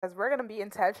because we're going to be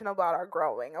intentional about our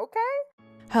growing, okay?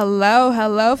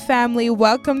 Hello, family.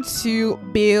 Welcome to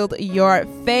Build Your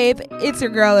Faith. It's your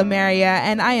girl, Amaria,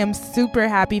 and I am super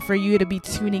happy for you to be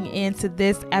tuning in to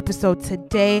this episode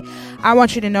today. I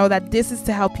want you to know that this is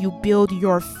to help you build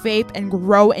your faith and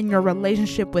grow in your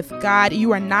relationship with God.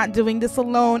 You are not doing this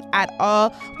alone at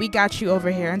all. We got you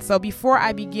over here. And so before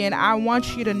I begin, I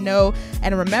want you to know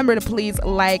and remember to please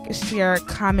like, share,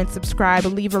 comment, subscribe,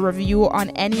 leave a review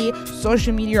on any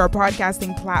social media or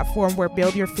podcasting platform where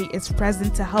Build Your Faith is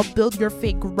present to help build your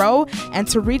faith grow and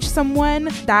to reach someone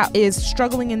that is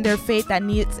struggling in their faith that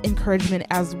needs encouragement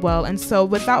as well. And so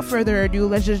without further ado,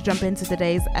 let's just jump into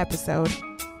today's episode.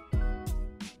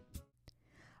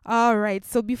 All right,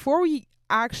 so before we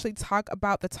actually talk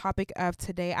about the topic of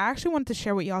today, I actually wanted to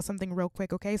share with y'all something real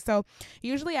quick, okay? So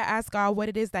usually I ask God what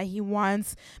it is that he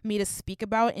wants me to speak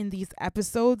about in these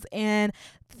episodes, and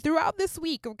throughout this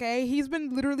week, okay, he's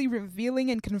been literally revealing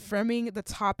and confirming the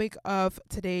topic of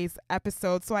today's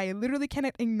episode. So I literally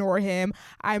cannot ignore him.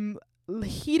 I'm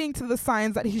heeding to the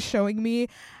signs that he's showing me,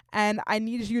 and I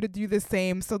need you to do the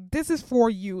same. So this is for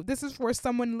you. This is for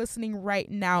someone listening right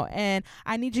now, and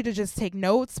I need you to just take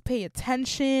notes, pay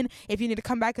attention. If you need to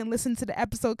come back and listen to the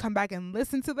episode, come back and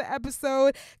listen to the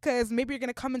episode, because maybe you're going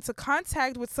to come into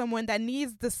contact with someone that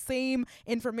needs the same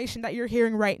information that you're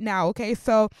hearing right now, okay?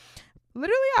 So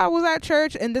literally, I was at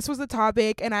church and this was the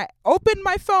topic, and I opened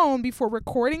my phone before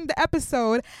recording the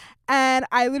episode, and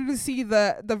I literally see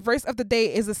the verse of the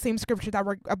day is the same scripture that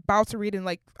we're about to read in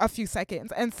like a few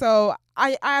seconds. And so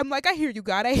I'm like, I hear you,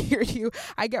 God. I hear you.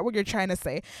 I get what you're trying to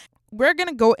say. We're going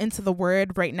to go into the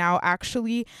word right now,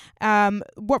 actually.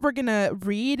 What we're going to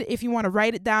read, if you want to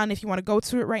write it down, if you want to go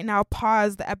to it right now,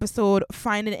 pause the episode,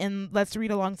 find it, and let's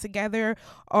read along together,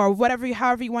 or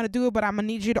however you want to do it, but I'm going to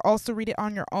need you to also read it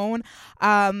on your own.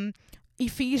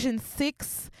 Ephesians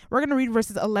 6, we're going to read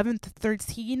verses 11 to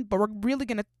 13, but we're really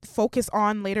going to focus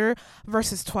on later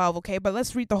verses 12, okay? But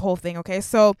let's read the whole thing, okay?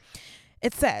 So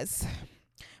it says,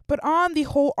 "Put on the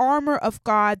whole armor of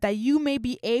God, that you may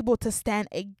be able to stand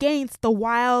against the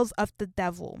wiles of the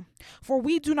devil. For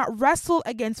we do not wrestle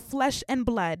against flesh and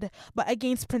blood, but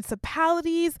against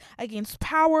principalities, against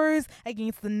powers,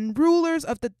 against the rulers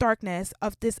of the darkness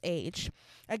of this age,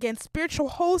 against spiritual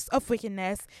hosts of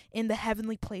wickedness in the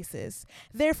heavenly places.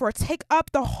 Therefore, take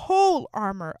up the whole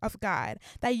armor of God,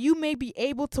 that you may be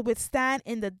able to withstand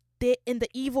in the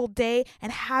evil day,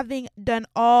 and having done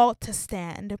all to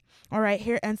stand." All right,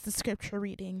 here ends the scripture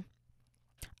reading.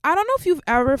 I don't know if you've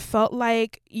ever felt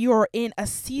like you're in a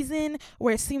season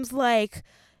where it seems like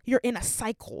you're in a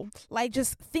cycle, like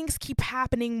just things keep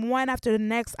happening one after the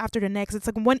next. It's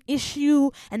like one issue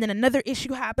and then another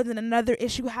issue happens and another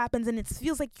issue happens, and it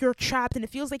feels like you're trapped and it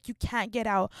feels like you can't get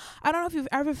out. I don't know if you've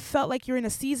ever felt like you're in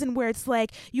a season where it's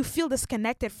like you feel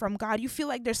disconnected from God. You feel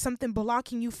like there's something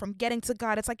blocking you from getting to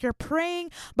God. It's like you're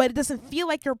praying, but it doesn't feel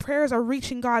like your prayers are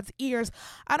reaching God's ears.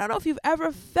 I don't know if you've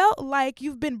ever felt like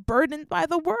you've been burdened by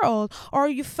the world, or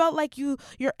you felt like you're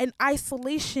in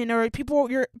isolation, or people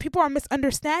are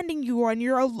misunderstanding you, and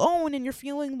you're alone and you're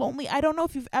feeling lonely. I don't know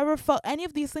if you've ever felt any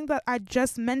of these things that I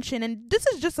just mentioned, and this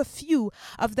is just a few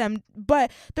of them,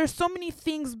 but there's so many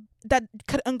things that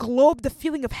could englobe the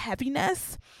feeling of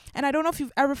heaviness. And I don't know if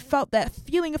you've ever felt that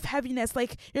feeling of heaviness,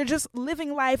 like you're just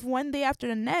living life one day after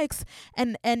the next,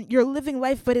 and you're living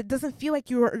life, but it doesn't feel like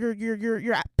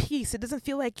you're at peace. It doesn't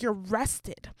feel like you're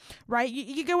rested, right?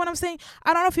 You get what I'm saying?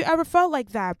 I don't know if you ever felt like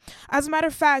that. As a matter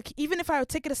of fact, even if I would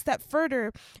take it a step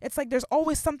further, it's like there's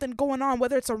always something going on,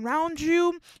 whether it's around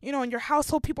you, in your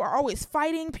household. People are always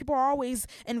fighting. People are always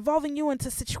involving you into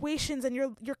situations, and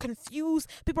you're confused.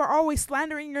 People are always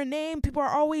slandering your name. People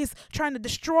are always trying to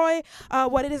destroy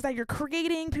what it is that you're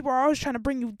creating. People are always trying to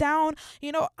bring you down.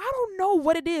 I don't know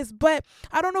what it is, but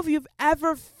I don't know if you've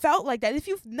ever felt like that. If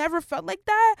you've never felt like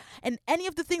that, and any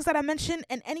of the things that I mentioned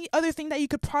and any other thing that you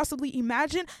could possibly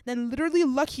imagine, then literally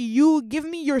lucky you. Give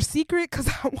me your secret, because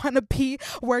I want to be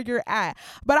where you're at.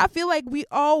 But I feel like we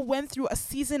all went through a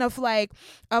season of I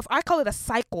call it a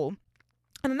cycle.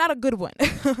 And not a good one,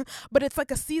 but it's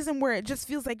like a season where it just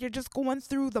feels like you're just going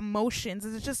through the motions.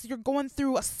 It's just you're going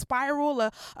through a spiral,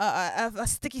 a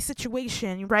sticky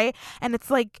situation, right? And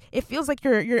it's like it feels like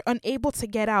you're unable to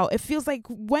get out. It feels like,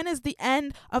 when is the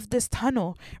end of this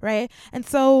tunnel, right? And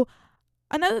so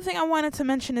Another thing I wanted to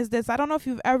mention is this. I don't know if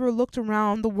you've ever looked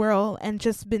around the world and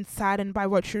just been saddened by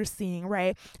what you're seeing,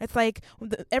 right? It's like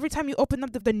every time you open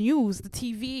up the news, the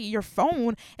TV, your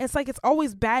phone, it's like it's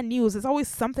always bad news. It's always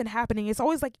something happening. It's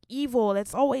always like evil.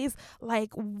 It's always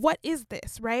like, what is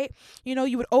this, right? You know,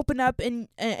 you would open up and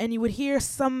you would hear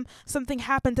something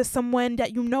happen to someone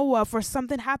that you know of, or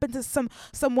something happen to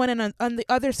someone on the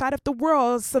other side of the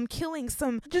world, some killing,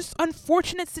 some just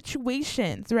unfortunate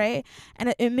situations, right?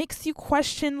 And it makes you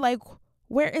question, like,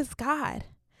 where is God?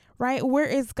 Right? Where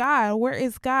is God? Where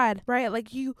is God? Right? Like,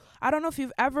 I don't know if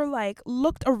you've ever like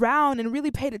looked around and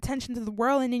really paid attention to the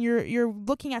world, and then you're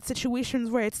looking at situations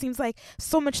where it seems like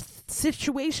so much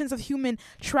situations of human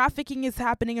trafficking is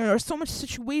happening, or so much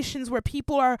situations where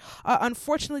people are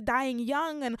unfortunately dying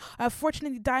young, and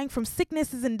unfortunately dying from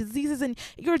sicknesses and diseases, and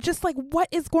you're just like, what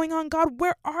is going on, God?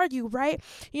 Where are you? Right?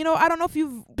 You know, I don't know if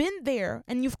you've been there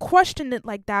and you've questioned it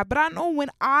like that, but I know when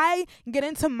I get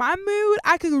into my mood,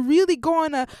 I could really go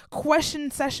on a question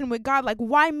session with God, like,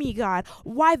 why me, God?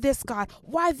 Why this, God?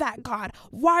 Why that, God?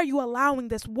 Why are you allowing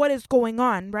this? What is going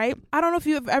on, right? I don't know if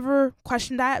you've ever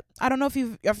questioned that. I don't know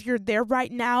if you're there right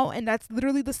now and that's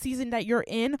literally the season that you're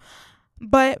in,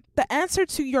 but the answer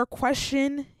to your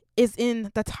question is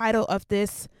in the title of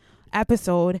this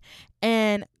episode,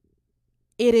 and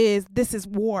this is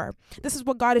war. This is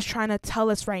what God is trying to tell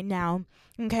us right now.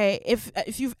 Okay,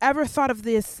 if you've ever thought of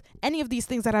this, any of these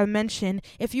things that I've mentioned,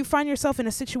 if you find yourself in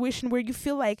a situation where you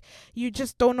feel like you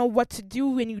just don't know what to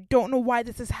do, and you don't know why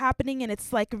this is happening, and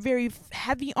it's like very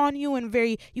heavy on you, and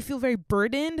you feel very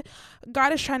burdened,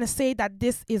 God is trying to say that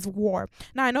this is war.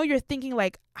 Now, I know you're thinking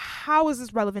like, how is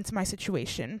this relevant to my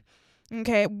situation?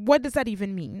 Okay, what does that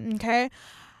even mean? Okay,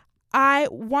 I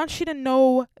want you to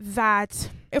know that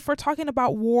if we're talking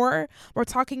about war, we're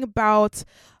talking about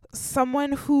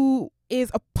someone who is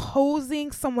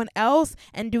opposing someone else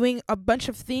and doing a bunch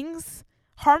of things,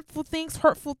 harmful things,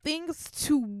 hurtful things,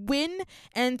 to win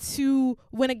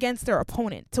against their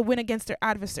opponent, to win against their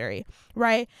adversary,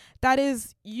 right? That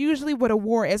is usually what a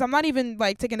war is. I'm not even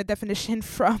like taking a definition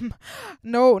from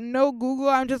no Google.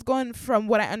 I'm just going from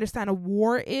what I understand a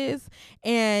war is.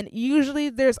 And usually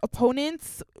there's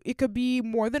opponents. It could be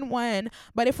more than one,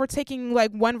 but if we're taking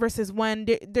like one versus one,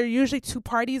 they're usually two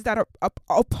parties that are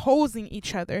opposing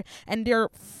each other, and they're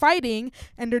fighting,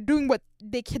 and they're doing what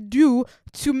they can do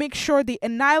to make sure they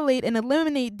annihilate and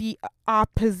eliminate the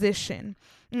opposition.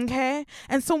 Okay?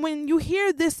 And so when you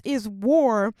hear this is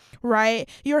war, right,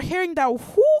 you're hearing that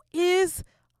who is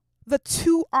the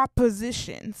two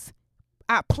oppositions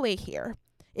at play here?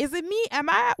 Is it me? Am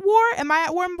I at war? Am I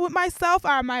at war with myself? Or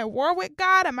am I at war with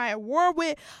God? Am I at war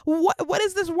with what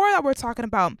is this war that we're talking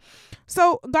about?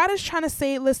 So God is trying to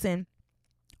say, listen,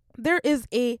 there is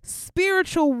a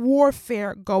spiritual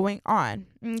warfare going on.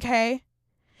 Okay?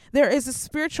 There is a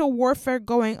spiritual warfare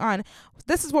going on.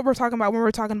 This is what we're talking about when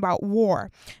we're talking about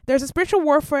war. There's a spiritual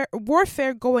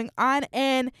warfare going on,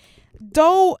 and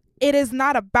though it is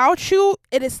not about you,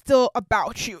 it is still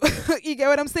about you. You get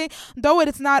what I'm saying? Though it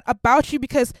is not about you,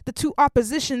 because the two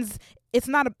oppositions,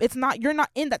 you're not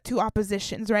in that two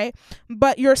oppositions, right?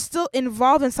 But you're still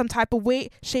involved in some type of way,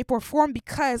 shape, or form,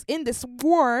 because in this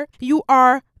war, you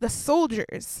are the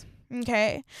soldiers.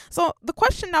 Okay? So the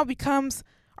question now becomes,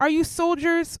 are you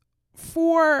soldiers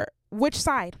for which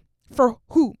side? For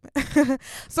who?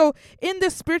 So in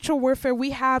this spiritual warfare,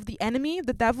 we have the enemy,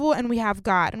 the devil, and we have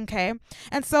God, okay?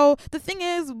 And so the thing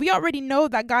is, we already know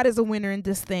that God is a winner in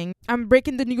this thing. I'm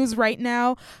breaking the news right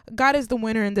now. God is the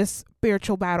winner in this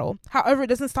spiritual battle. However, it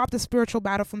doesn't stop the spiritual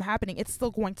battle from happening. It's still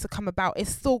going to come about.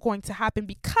 It's still going to happen,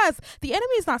 because the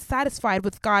enemy is not satisfied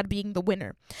with God being the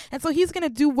winner. And so he's going to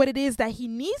do what it is that he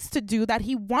needs to do, that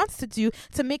he wants to do,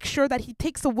 to make sure that he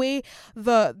takes away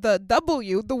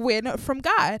the win from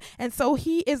God. And so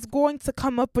he is going to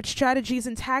come up with strategies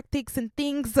and tactics and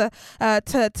things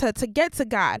to get to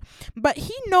God. But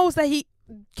he knows that he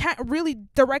can't really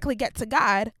directly get to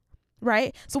God,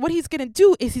 right? So what he's going to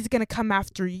do is he's going to come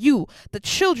after you, the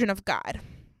children of God.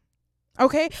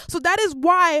 Okay, so that is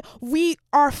why we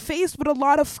are faced with a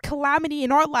lot of calamity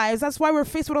in our lives. That's why we're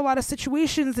faced with a lot of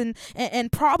situations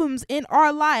and problems in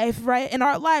our life, right? In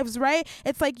our lives, right?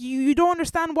 It's like you don't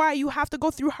understand why you have to go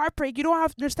through heartbreak. You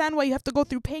don't understand why you have to go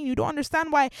through pain. You don't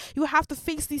understand why you have to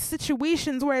face these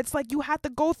situations where it's like you have to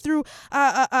go through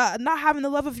not having the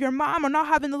love of your mom, or not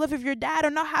having the love of your dad, or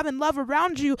not having love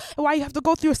around you. Why you have to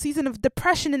go through a season of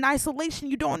depression and isolation.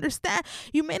 You don't understand.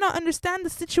 You may not understand the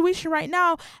situation right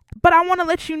now, but I want to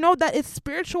let you know that it's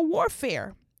spiritual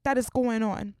warfare that is going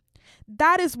on.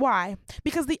 That is why.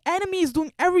 Because the enemy is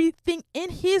doing everything in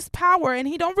his power, and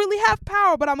he don't really have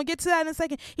power, but I'm going to get to that in a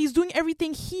second. He's doing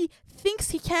everything he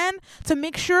thinks he can to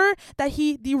make sure that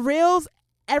he derails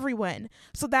everyone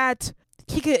so that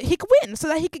he could win, so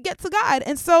that he could get to God.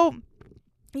 And so,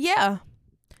 yeah,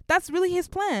 that's really his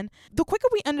plan. The quicker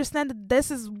we understand that this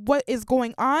is what is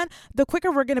going on, the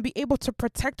quicker we're going to be able to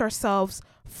protect ourselves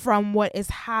from what is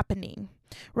happening,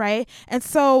 right? And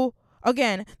so,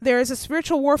 again, there is a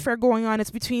spiritual warfare going on.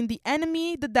 It's between the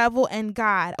enemy, the devil, and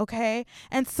God, okay?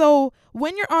 And so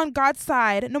when you're on God's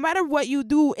side, no matter what you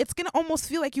do, it's going to almost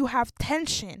feel like you have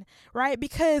tension, right?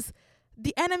 Because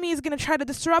the enemy is going to try to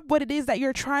disrupt what it is that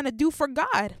you're trying to do for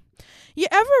God. You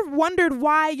ever wondered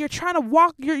why you're trying to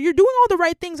walk, you're doing all the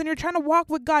right things and you're trying to walk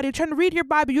with God, you're trying to read your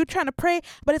Bible, you're trying to pray,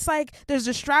 but it's like there's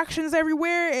distractions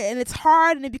everywhere and it's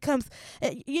hard, and it becomes,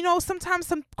 sometimes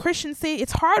some Christians say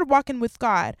it's hard walking with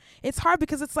God. It's hard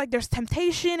because it's like there's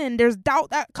temptation and there's doubt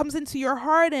that comes into your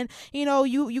heart, and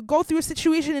you go through a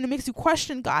situation and it makes you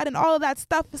question God and all of that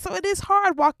stuff. So it is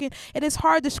hard walking. It is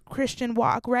hard, this Christian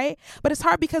walk, right? But it's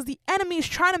hard because the enemy is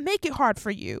trying to make it hard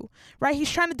for you, right? He's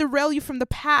trying to derail you from the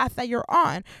path that you're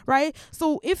on, right?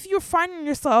 So if you're finding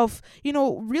yourself,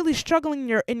 really struggling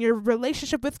in your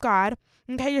relationship with God,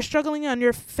 okay, you're struggling on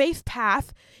your faith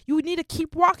path, you need to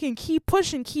keep walking, keep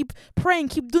pushing, keep praying,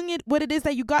 keep doing what it is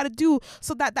that you got to do,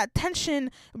 so that that tension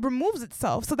removes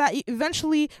itself, so that you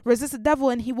eventually resist the devil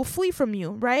and he will flee from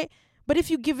you, right? But if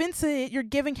you give into it, you're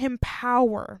giving him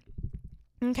power,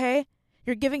 okay?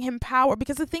 You're giving him power,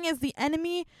 because the thing is, the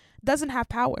enemy doesn't have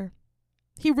power.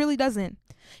 He really doesn't.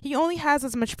 He only has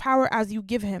as much power as you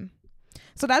give him.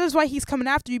 So that is why he's coming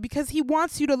after you, because he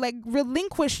wants you to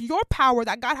relinquish your power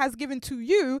that God has given to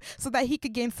you so that he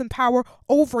could gain some power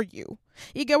over you.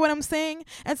 You get what I'm saying?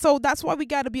 And so that's why we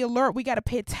got to be alert. We got to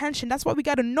pay attention. That's why we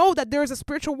got to know that there is a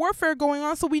spiritual warfare going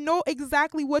on, so we know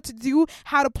exactly what to do,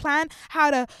 how to plan,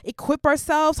 how to equip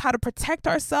ourselves, how to protect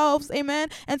ourselves. Amen.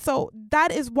 And so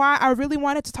that is why I really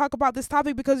wanted to talk about this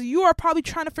topic, because you are probably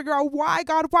trying to figure out why,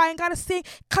 and God is saying,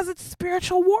 because it's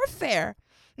spiritual warfare.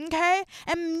 Okay?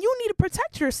 And you need to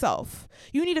protect yourself.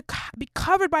 You need to be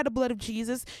covered by the blood of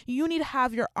Jesus. You need to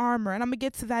have your armor. And I'm going to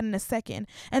get to that in a second.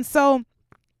 And so,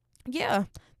 yeah,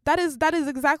 that is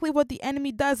exactly what the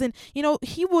enemy does. And,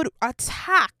 he would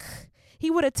attack.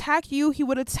 He would attack you. He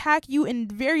would attack you in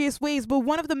various ways. But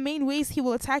one of the main ways he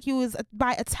will attack you is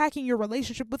by attacking your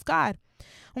relationship with God.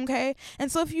 Okay.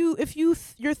 And so if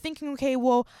you're thinking, okay,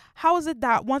 well, how is it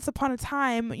that once upon a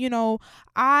time,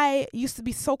 I used to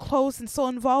be so close and so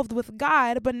involved with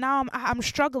God, but now I'm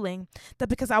struggling? That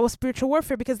because I was spiritual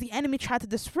warfare, because the enemy tried to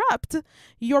disrupt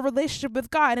your relationship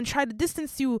with God and tried to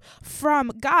distance you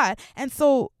from God. And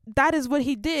so that is what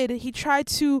he did. He tried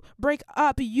to break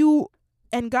up you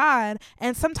and God,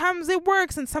 and sometimes it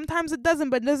works and sometimes it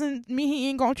doesn't, but it doesn't mean he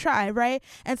ain't gonna try, right?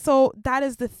 And so that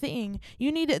is the thing.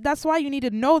 That's why you need to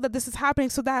know that this is happening,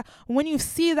 so that when you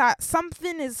see that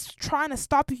something is trying to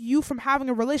stop you from having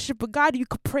a relationship with God, you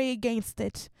could pray against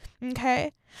it.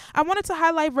 Okay? I wanted to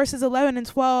highlight verses 11 and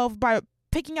 12 by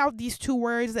picking out these two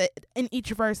words in each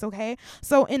verse, okay?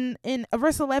 So in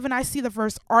verse 11, I see the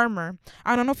verse armor.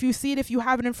 I don't know if you see it, if you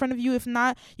have it in front of you. If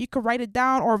not, you could write it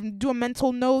down or do a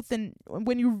mental note, and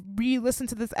when you re-listen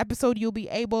to this episode, you'll be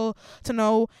able to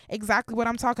know exactly what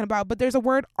I'm talking about. But there's a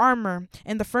word armor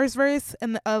in the first verse,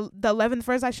 and the 11th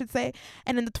verse, I should say.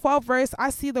 And in the 12th verse, I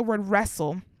see the word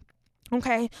wrestle.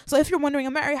 Okay, so if you're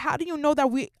wondering, Mary, how do you know that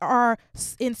we are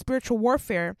in spiritual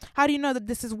warfare? How do you know that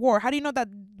this is war? How do you know that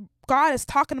God is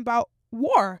talking about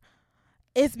war?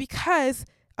 It's because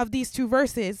of these two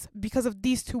verses, because of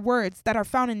these two words that are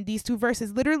found in these two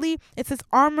verses. Literally, it says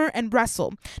armor and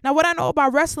wrestle. Now, what I know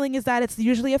about wrestling is that it's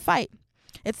usually a fight.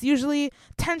 It's usually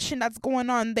tension that's going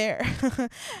on there,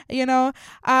 right?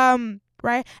 And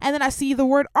then I see the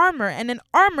word armor. And then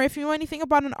armor, if you know anything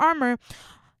about an armor,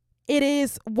 it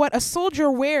is what a soldier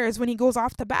wears when he goes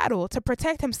off to battle to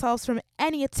protect himself from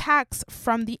any attacks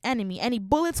from the enemy. Any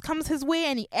bullets comes his way,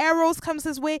 any arrows comes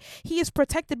his way, he is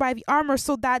protected by the armor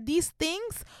so that these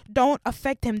things don't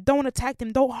affect him, don't attack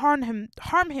him, don't harm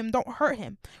him, don't hurt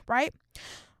him, right?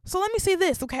 So let me say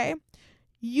this, okay?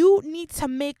 You need to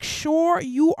make sure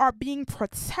you are being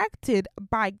protected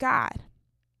by God.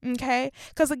 Okay,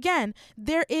 because again,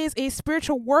 there is a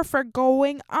spiritual warfare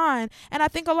going on, and I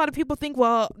think a lot of people think,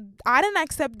 well, I didn't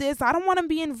accept this, I don't want to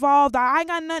be involved, I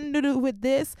got nothing to do with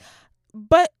this.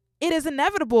 But it is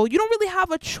inevitable. You don't really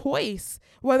have a choice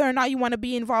whether or not you want to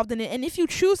be involved in it. And if you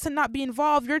choose to not be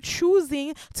involved, you're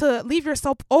choosing to leave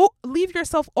yourself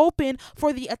open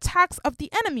for the attacks of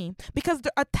the enemy, because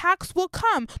the attacks will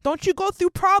come. Don't you go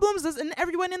through problems? Doesn't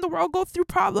everyone in the world go through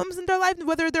problems in their life,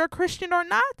 whether they're a Christian or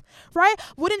not, right?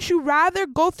 Wouldn't you rather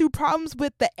go through problems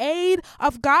with the aid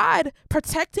of God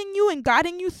protecting you and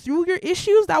guiding you through your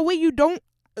issues? That way you don't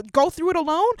go through it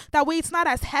alone. That way it's not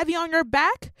as heavy on your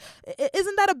back.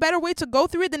 Isn't that a better way to go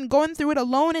through it than going through it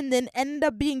alone and then end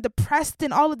up being depressed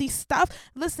and all of these stuff?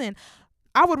 Listen,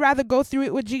 I would rather go through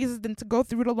it with Jesus than to go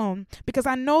through it alone, because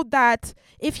I know that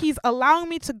if he's allowing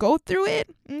me to go through it,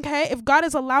 okay, if God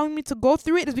is allowing me to go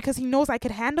through it, it's because he knows I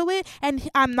could handle it, and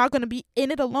I'm not going to be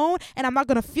in it alone, and I'm not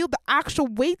going to feel the actual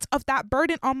weight of that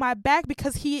burden on my back,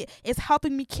 because he is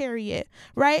helping me carry it,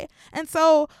 right? And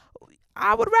so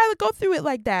I would rather go through it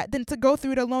like that than to go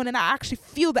through it alone and I actually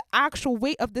feel the actual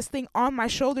weight of this thing on my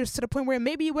shoulders to the point where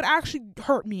maybe it would actually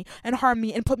hurt me and harm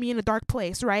me and put me in a dark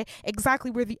place, right? Exactly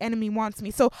where the enemy wants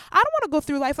me. So I don't want to go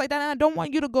through life like that, and I don't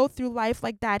want you to go through life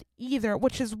like that either,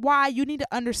 which is why you need to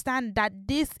understand that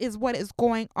this is what is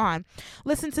going on.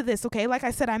 Listen to this, okay? Like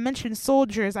I said, I mentioned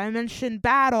soldiers, I mentioned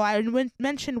battle, I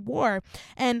mentioned war.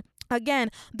 And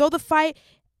again, though the fight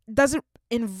doesn't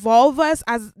involve us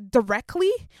as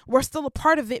directly, we're still a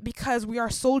part of it because we are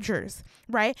soldiers,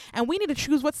 right? And we need to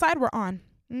choose what side we're on.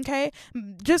 Okay,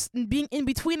 just being in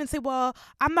between and say, well,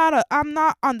 I'm not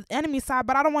on the enemy side,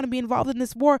 but I don't want to be involved in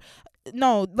this war.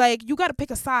 No, like, you got to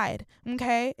pick a side.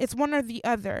 Okay, it's one or the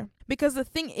other, because the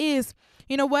thing is,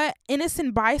 you know what?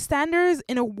 Innocent bystanders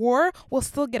in a war will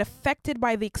still get affected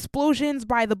by the explosions,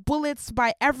 by the bullets,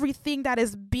 by everything that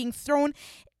is being thrown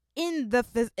in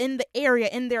the area,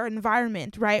 in their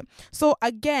environment, right? So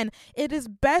again, it is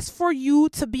best for you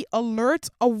to be alert,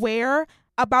 aware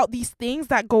about these things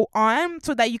that go on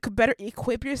so that you could better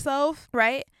equip yourself,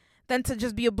 right? Than to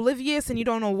just be oblivious and you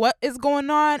don't know what is going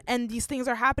on and these things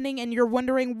are happening and you're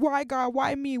wondering, why God,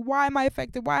 why me, why am I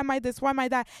affected, why am I this, why am I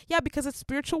that? Yeah, because it's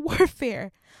spiritual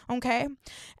warfare. Okay,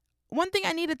 one thing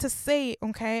I needed to say,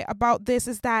 okay, about this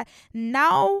is that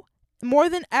now more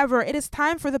than ever, it is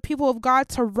time for the people of God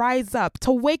to rise up,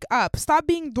 to wake up, stop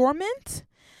being dormant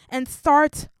and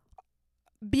start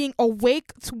being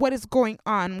awake to what is going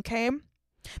on, okay?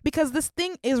 Because this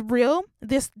thing is real.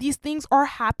 These things are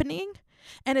happening,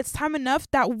 and it's time enough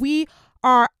that we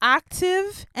are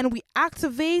active and we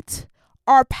activate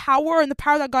our power and the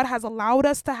power that God has allowed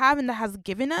us to have and that has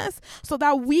given us, so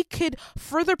that we could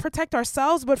further protect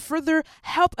ourselves, but further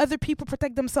help other people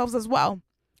protect themselves as well.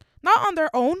 Not on their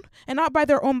own and not by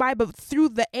their own might, but through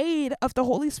the aid of the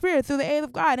Holy Spirit, through the aid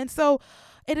of God. And so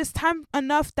it is time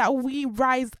enough that we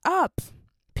rise up,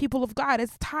 people of God.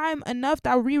 It's time enough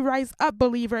that we rise up,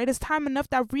 believer. It is time enough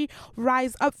that we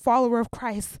rise up, follower of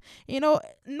Christ. You know,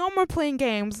 no more playing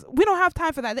games. We don't have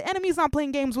time for that. The enemy's not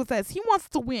playing games with us. He wants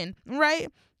to win,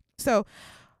 right? So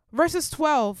verses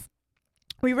 12.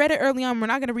 We read it early on. We're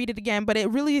not going to read it again, but it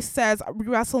really says we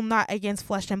wrestle not against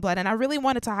flesh and blood. And I really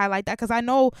wanted to highlight that because I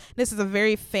know this is a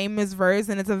very famous verse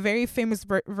and it's a very famous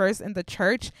verse in the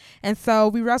church. And so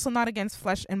we wrestle not against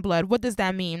flesh and blood. What does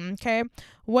that mean? Okay.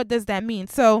 What does that mean?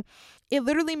 So it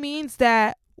literally means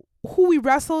that who we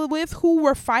wrestle with, who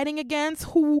we're fighting against,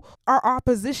 who our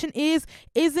opposition is,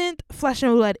 isn't flesh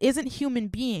and blood, isn't human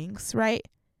beings, right?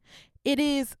 It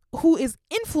is who is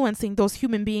influencing those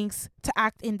human beings to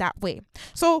act in that way.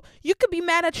 So you could be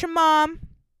mad at your mom.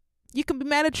 You could be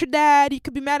mad at your dad. You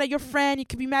could be mad at your friend. You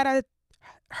could be mad at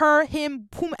her, him,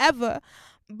 whomever,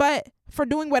 but for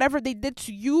doing whatever they did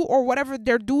to you or whatever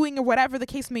they're doing or whatever the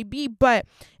case may be. But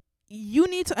you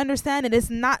need to understand it is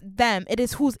not them. It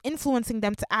is who's influencing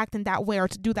them to act in that way or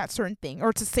to do that certain thing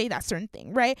or to say that certain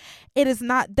thing, right? It is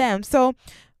not them. So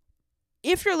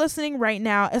if you're listening right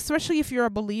now, especially if you're a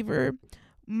believer,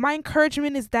 my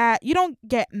encouragement is that you don't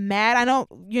get mad. I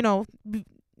know,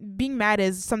 being mad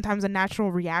is sometimes a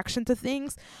natural reaction to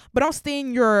things, but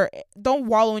don't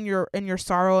wallow in your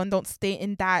sorrow and don't stay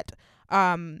in that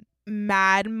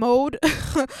mad mode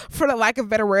for the lack of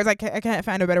better words. I can't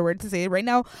find a better word to say it right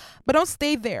now, but don't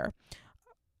stay there.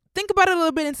 Think about it a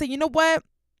little bit and say, you know what?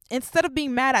 Instead of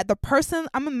being mad at the person,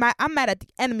 I'm mad at the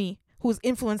enemy who's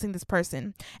influencing this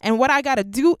person. And what I got to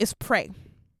do is pray.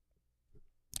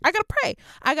 I got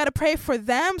to pray for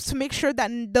them to make sure that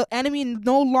the enemy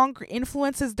no longer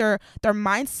influences their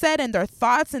mindset and their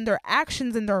thoughts and their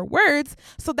actions and their words,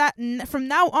 so that from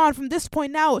now on, from this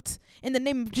point out, in the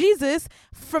name of Jesus,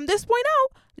 from this point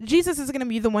out, Jesus is going to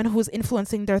be the one who's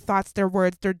influencing their thoughts, their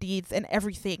words, their deeds, and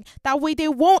everything. That way they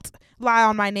won't lie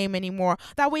on my name anymore.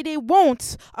 That way they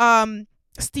won't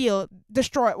steal,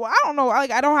 destroy. Well, I don't know.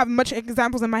 Like, I don't have much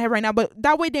examples in my head right now, but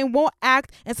that way they won't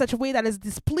act in such a way that is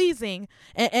displeasing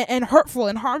and hurtful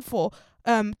and harmful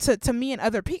to me and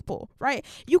other people, right?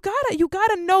 You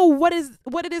gotta know what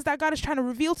it is that God is trying to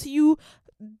reveal to you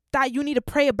that you need to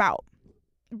pray about,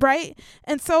 right?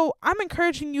 And so I'm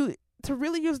encouraging you to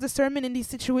really use discernment in these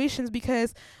situations,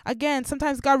 because again,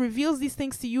 sometimes God reveals these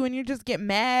things to you and you just get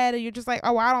mad and you're just like,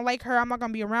 oh, I don't like her, I'm not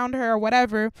gonna be around her or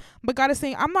whatever. But God is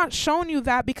saying, I'm not showing you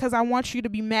that because I want you to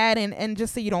be mad and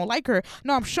just say you don't like her.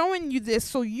 No, I'm showing you this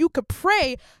so you could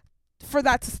pray for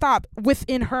that to stop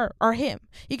within her or him.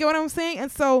 You get what I'm saying?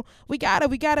 And so we gotta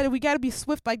be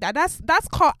swift like that. That's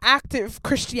called active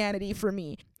Christianity for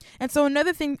me. And so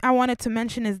another thing I wanted to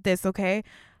mention is this, okay?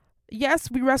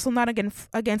 Yes, we wrestle not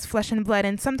against flesh and blood,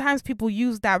 and sometimes people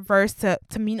use that verse to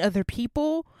mean other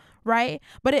people, right?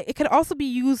 But it could also be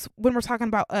used when we're talking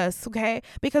about us, okay?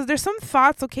 Because there's some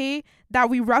thoughts, okay, that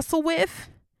we wrestle with,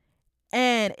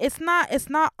 and it's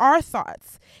not our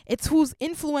thoughts. It's who's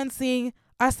influencing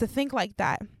us to think like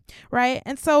that, right?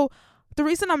 And so the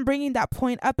reason I'm bringing that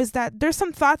point up is that there's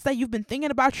some thoughts that you've been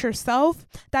thinking about yourself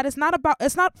that it's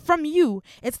not from you.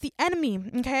 It's the enemy,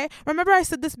 okay? Remember I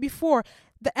said this before.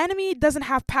 The enemy doesn't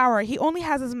have power. He only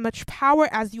has as much power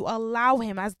as you allow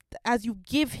him, as you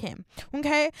give him,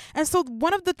 okay? And so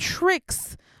one of the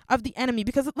tricks of the enemy,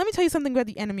 because let me tell you something about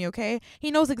the enemy, okay? He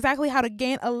knows exactly how to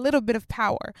gain a little bit of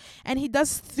power, and he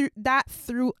does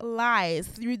through lies,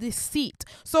 through deceit.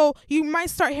 So you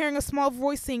might start hearing a small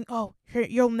voice saying, oh,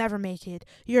 you'll never make it.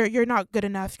 You're not good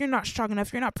enough. You're not strong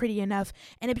enough. You're not pretty enough.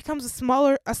 And it becomes a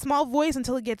small voice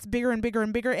until it gets bigger and bigger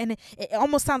and bigger. And it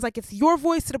almost sounds like it's your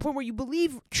voice, to the point where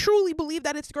you truly believe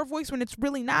that it's your voice when it's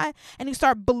really not. And you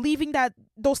start believing that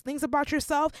those things about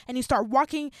yourself, and you start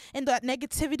walking in that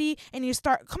negativity, and you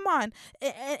start, come on,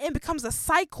 it becomes a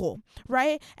cycle,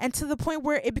 right? And to the point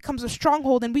where it becomes a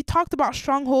stronghold. And we talked about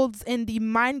strongholds in the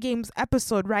Mind Games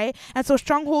episode, right? And so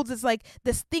strongholds is like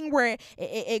this thing where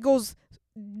it goes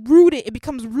it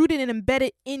becomes rooted and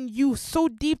embedded in you so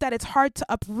deep that it's hard to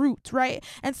uproot, right?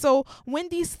 And so when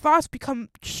these thoughts become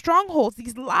strongholds,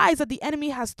 these lies that the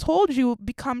enemy has told you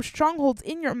become strongholds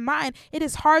in your mind, it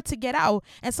is hard to get out.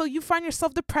 And so you find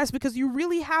yourself depressed because you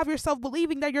really have yourself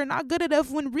believing that you're not good enough,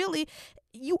 when really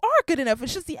you are good enough.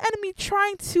 It's just the enemy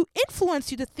trying to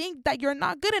influence you to think that you're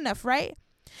not good enough, right?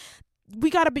 We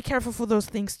got to be careful for those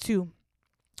things too.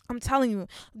 I'm telling you,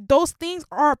 those things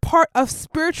are a part of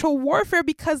spiritual warfare,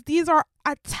 because these are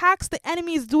attacks the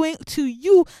enemy is doing to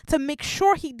you to make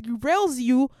sure he derails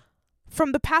you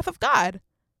from the path of God.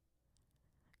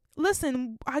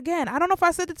 Listen, again, I don't know if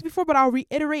I said this before, but I'll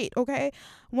reiterate, okay?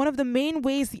 One of the main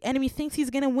ways the enemy thinks he's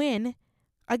going to win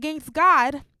against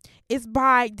God is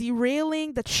by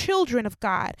derailing the children of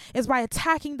God, is by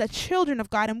attacking the children of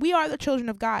God. And we are the children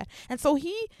of God. And so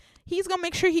he's going to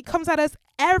make sure he comes at us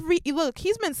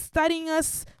he's been studying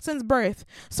us since birth.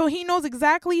 So he knows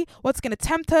exactly what's going to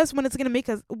tempt us, what is going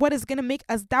to make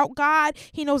us doubt God.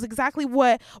 He knows exactly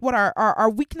what our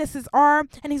weaknesses are,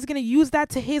 and he's going to use that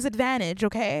to his advantage,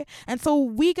 okay? And so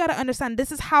we got to understand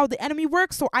this is how the enemy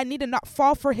works, so I need to not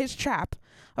fall for his trap,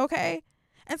 okay?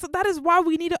 And so that is why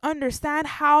we need to understand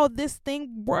how this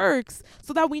thing works,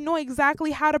 so that we know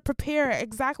exactly how to prepare,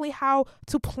 exactly how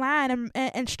to plan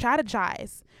and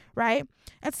strategize, right?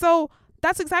 And so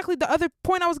that's exactly the other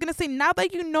point I was going to say. Now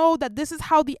that you know that this is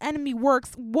how the enemy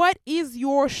works, what is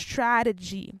your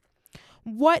strategy?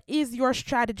 What is your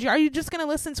strategy? Are you just going to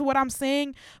listen to what I'm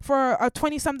saying for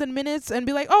 20-something minutes and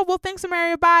be like, oh, well, thanks,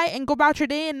 Amaria, bye, and go about your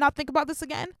day and not think about this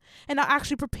again and not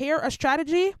actually prepare a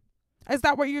strategy? Is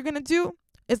that what you're going to do?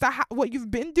 Is that what you've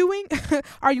been doing?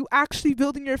 Are you actually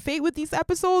building your faith with these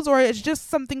episodes, or it's just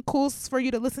something cool for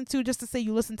you to listen to just to say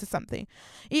you listen to something?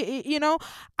 You know,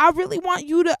 I really want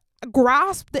you to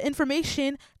grasp the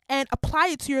information and apply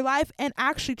it to your life and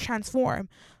actually transform,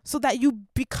 so that you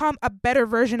become a better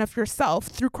version of yourself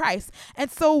through Christ.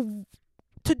 And so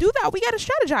to do that, we got to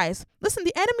strategize. Listen,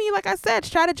 the enemy, like I said,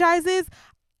 strategizes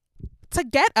to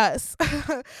get us.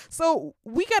 So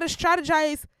we got to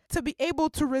strategize to be able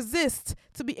to resist,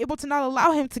 to be able to not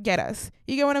allow him to get us.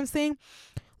 You get what I'm saying?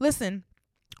 Listen,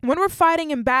 when we're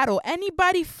fighting in battle,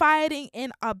 anybody fighting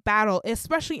in a battle,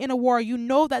 especially in a war, you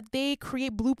know that they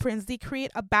create blueprints, they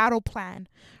create a battle plan,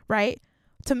 right?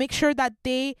 To make sure that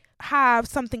they have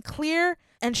something clear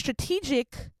and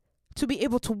strategic to be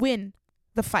able to win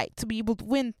the fight, to be able to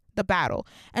win the battle.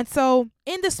 And so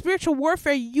in the spiritual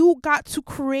warfare, you got to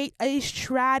create a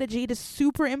strategy. It is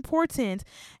super important.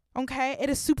 Okay,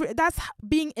 that's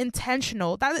being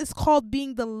intentional. That is called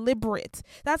being deliberate.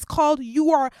 That's called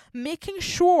you are making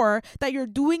sure that you're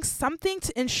doing something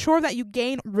to ensure that you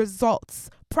gain results,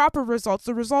 proper results,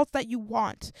 the results that you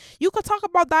want. You could talk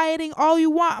about dieting all you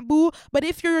want, boo, but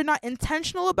if you're not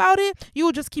intentional about it, you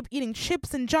will just keep eating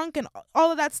chips and junk and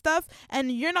all of that stuff,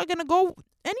 and you're not going to go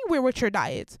anywhere with your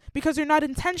diet because you're not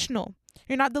intentional.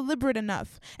 You're not deliberate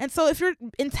enough. And so if you're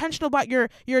intentional about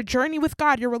your journey with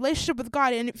God, your relationship with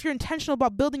God, and if you're intentional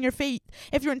about building your faith,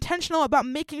 if you're intentional about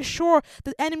making sure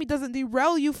the enemy doesn't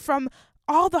derail you from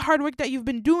all the hard work that you've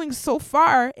been doing so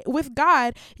far with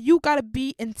God, you got to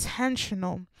be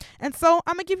intentional. And so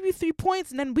I'm going to give you 3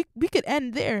 points, and then we could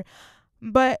end there.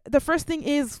 But the first thing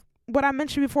is what I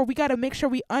mentioned before. We got to make sure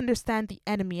we understand the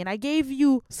enemy. And I gave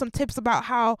you some tips about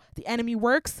how the enemy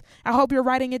works. I hope you're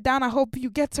writing it down. I hope you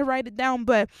get to write it down.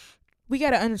 But we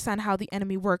got to understand how the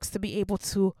enemy works to be able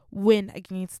to win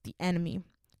against the enemy.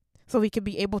 So we can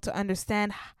be able to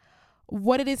understand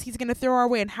what it is he's going to throw our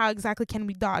way and how exactly can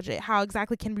we dodge it, how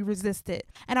exactly can we resist it.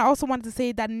 And I also wanted to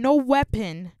say that no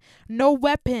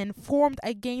weapon formed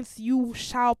against you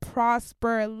shall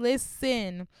prosper.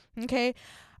 Listen, okay?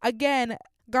 Again,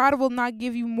 God will not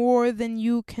give you more than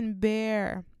you can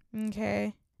bear,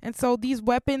 okay? And so these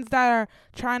weapons that are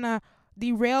trying to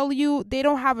derail you, they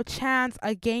don't have a chance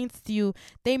against you.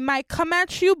 They might come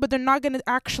at you, but they're not going to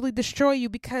actually destroy you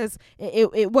because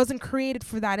it wasn't created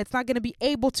for that. It's not going to be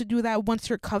able to do that once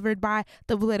you're covered by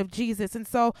the blood of Jesus. And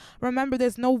so remember,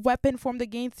 there's no weapon formed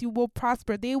against you will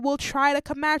prosper. They will try to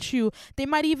come at you. They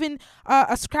might even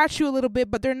scratch you a little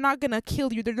bit, but they're not going to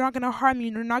kill you. They're not going to harm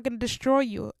you. They're not going to destroy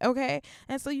you, okay?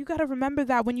 And so you got to remember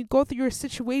that when you go through your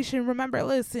situation. Remember,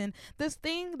 listen, this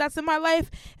thing that's in my life,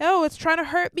 it's trying to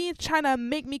hurt me. It's trying to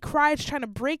make me cry. It's trying to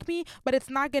break me, but it's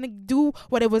not going to do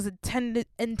what it was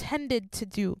intended to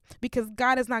do, because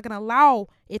God is not going to allow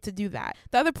it to do that.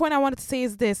 The other point I wanted to say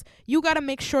is this: you got to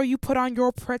make sure you put on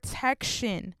your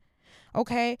protection.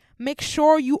 Okay? Make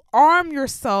sure you arm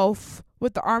yourself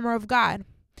with the armor of God.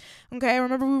 Okay?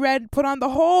 Remember we read, put on the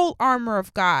whole armor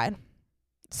of God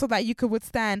so that you could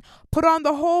withstand. Put on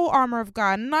the whole armor of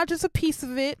God, not just a piece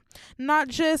of it, not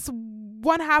just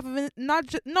one half of it,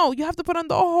 no, you have to put on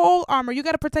the whole armor. You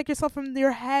got to protect yourself from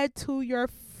your head to your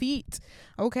feet,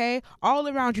 okay? All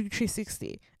around you,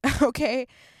 360, okay?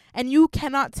 And you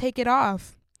cannot take it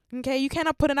off, okay? You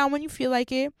cannot put it on when you feel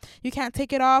like it. You can't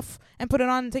take it off and put it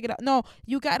on and take it off. No,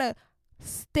 you got to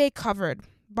stay covered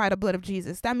by the blood of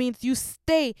Jesus. That means you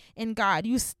stay in God.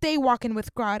 You stay walking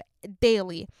with God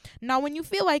daily. Not when you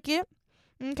feel like it,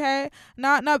 okay?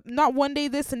 Not one day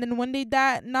this and then one day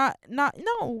that.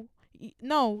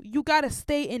 No, you got to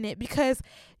stay in it, because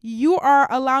you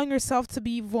are allowing yourself to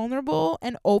be vulnerable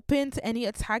and open to any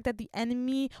attack that the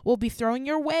enemy will be throwing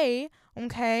your way,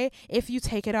 okay, if you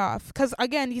take it off. Because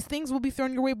again, these things will be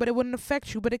thrown your way, but it wouldn't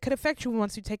affect you, but it could affect you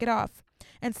once you take it off.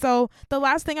 And so the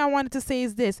last thing I wanted to say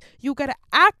is this: you got to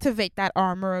activate that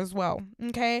armor as well,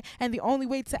 okay? And the only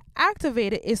way to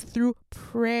activate it is through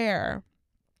prayer,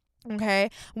 okay?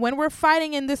 When we're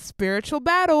fighting in this spiritual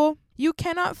battle, you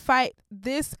cannot fight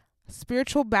this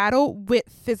spiritual battle with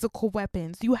physical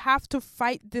weapons. You have to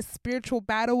fight this spiritual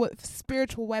battle with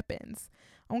spiritual weapons,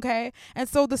 okay? And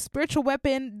so the spiritual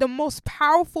weapon, the most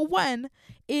powerful one,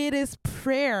 it is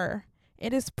prayer.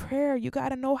 It is prayer. You got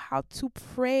to know how to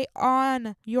pray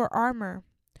on your armor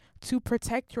to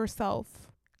protect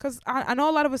yourself. Because I know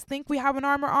a lot of us think we have an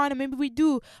armor on, and maybe we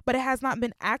do, but it has not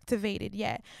been activated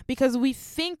yet. Because we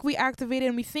think we activated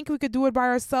and we think we could do it by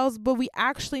ourselves, but we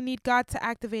actually need God to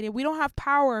activate it. We don't have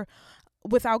power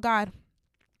without God.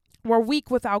 We're weak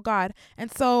without God.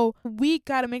 And so we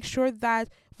got to make sure that,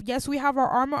 yes, we have our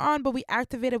armor on, but we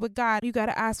activate it with God. You got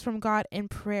to ask from God in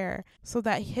prayer so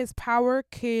that his power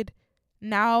could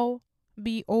now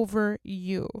be over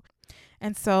you.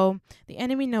 And so the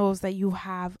enemy knows that you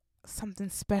have something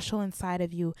special inside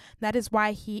of you. That is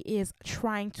why he is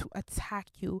trying to attack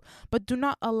you. But do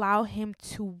not allow him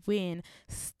to win.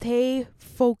 Stay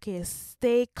focused.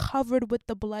 Stay covered with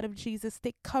the blood of Jesus.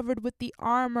 Stay covered with the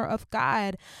armor of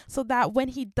God, so that when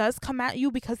he does come at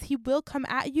you, because he will come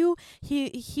at you,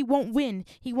 he won't win.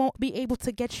 He won't be able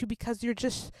to get you, because you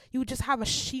just have a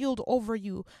shield over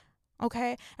you.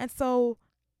 Okay? And so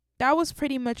that was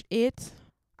pretty much it.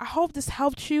 I hope this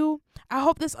helped you. I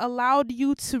hope this allowed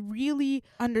you to really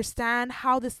understand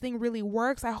how this thing really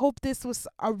works. I hope this was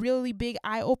a really big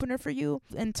eye opener for you,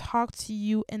 and talk to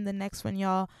you in the next one,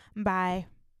 y'all. Bye.